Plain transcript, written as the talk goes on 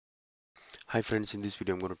Hi friends, in this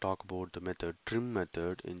video I'm going to talk about the method trim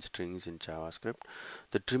method in strings in JavaScript.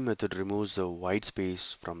 The trim method removes the white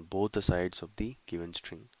space from both the sides of the given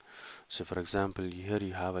string. So for example, here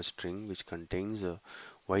you have a string which contains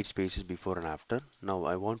white spaces before and after. Now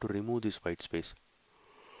I want to remove this white space.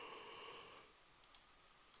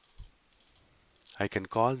 I can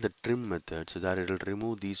call the trim method so that it will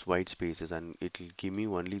remove these white spaces and it will give me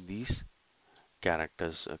only these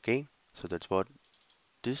characters. Okay, so that's what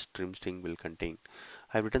this trim string will contain.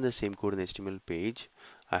 I've written the same code in the HTML page.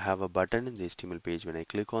 I have a button in the HTML page. When I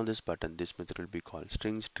click on this button, this method will be called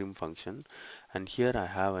strings trim function. And here I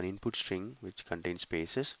have an input string which contains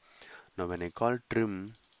spaces. Now when I call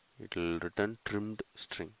trim, it will return trimmed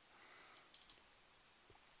string.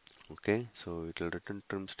 Okay, so it will return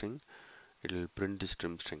trim string. It will print this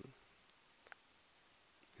trim string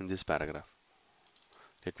in this paragraph.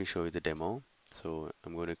 Let me show you the demo. So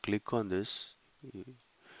I'm going to click on this.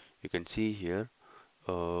 You can see here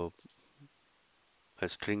uh, a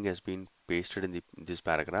string has been pasted in this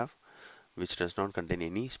paragraph which does not contain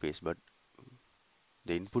any space, but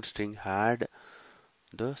the input string had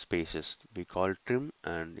the spaces. We call trim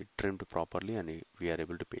and it trimmed properly and we are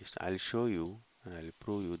able to paste. I'll show you and I'll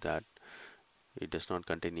prove you that it does not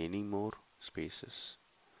contain any more spaces.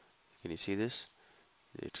 Can you see this?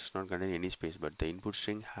 It does not contain any space, but the input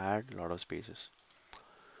string had a lot of spaces.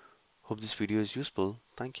 Hope this video is useful.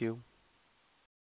 Thank you.